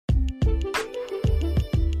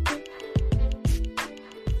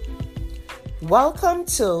Welcome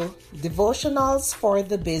to Devotionals for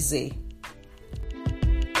the Busy.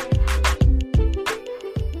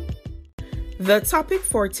 The topic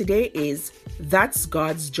for today is That's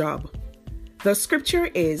God's Job. The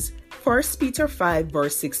scripture is 1 Peter 5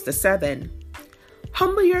 verse 6-7.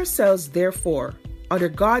 Humble yourselves therefore under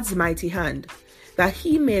God's mighty hand, that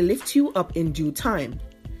he may lift you up in due time.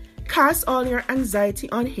 Cast all your anxiety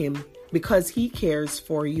on him, because he cares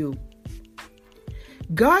for you.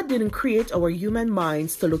 God didn't create our human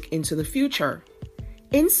minds to look into the future.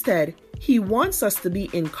 Instead, he wants us to be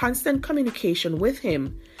in constant communication with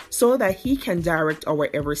him so that he can direct our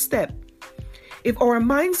every step. If our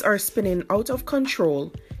minds are spinning out of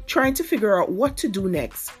control, trying to figure out what to do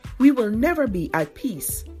next, we will never be at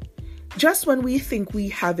peace. Just when we think we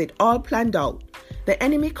have it all planned out, the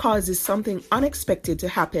enemy causes something unexpected to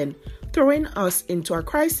happen, throwing us into a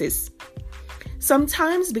crisis.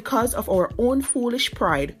 Sometimes, because of our own foolish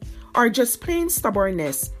pride or just plain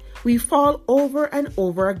stubbornness, we fall over and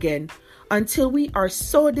over again until we are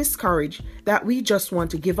so discouraged that we just want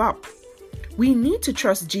to give up. We need to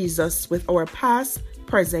trust Jesus with our past,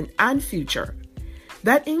 present, and future.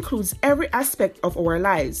 That includes every aspect of our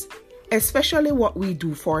lives, especially what we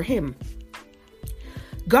do for him.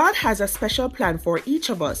 God has a special plan for each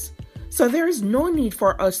of us, so there is no need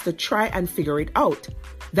for us to try and figure it out.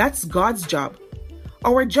 That's God's job.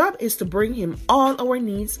 Our job is to bring him all our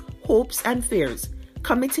needs, hopes, and fears,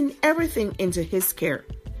 committing everything into his care.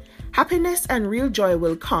 Happiness and real joy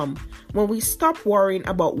will come when we stop worrying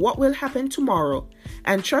about what will happen tomorrow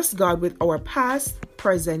and trust God with our past,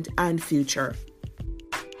 present, and future.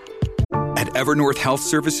 At Evernorth Health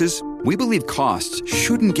Services, we believe costs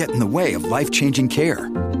shouldn't get in the way of life-changing care,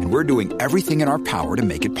 and we're doing everything in our power to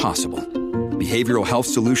make it possible. Behavioral health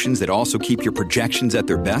solutions that also keep your projections at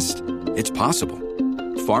their best? It's possible.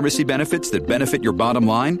 Pharmacy benefits that benefit your bottom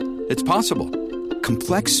line? It's possible.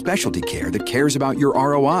 Complex specialty care that cares about your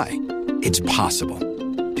ROI? It's possible.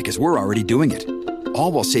 Because we're already doing it.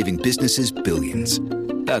 All while saving businesses billions.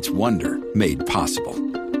 That's Wonder made possible.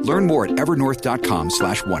 Learn more at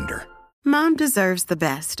evernorth.com/wonder. Mom deserves the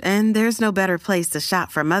best, and there's no better place to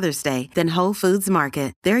shop for Mother's Day than Whole Foods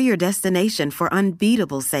Market. They're your destination for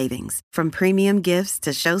unbeatable savings, from premium gifts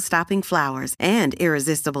to show-stopping flowers and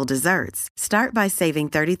irresistible desserts. Start by saving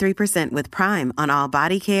 33% with Prime on all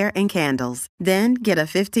body care and candles. Then get a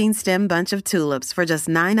 15-stem bunch of tulips for just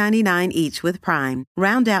 $9.99 each with Prime.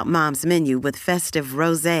 Round out Mom's menu with festive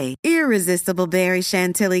rosé, irresistible berry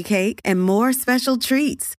chantilly cake, and more special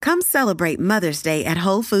treats. Come celebrate Mother's Day at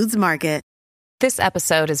Whole Foods Market. This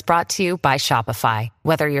episode is brought to you by Shopify.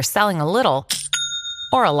 Whether you're selling a little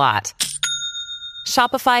or a lot,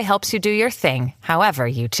 Shopify helps you do your thing, however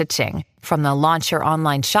you cha-ching. From the launch your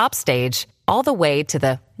online shop stage, all the way to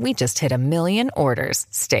the we just hit 1 million orders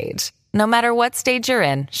stage. No matter what stage you're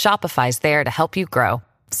in, Shopify's there to help you grow.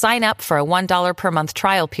 Sign up for a $1 per month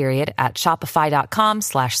trial period at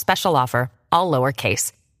shopify.com/special offer, all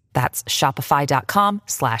lowercase. That's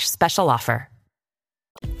shopify.com/special offer.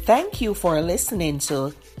 Thank you for listening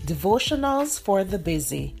to Devotionals for the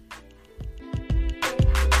Busy.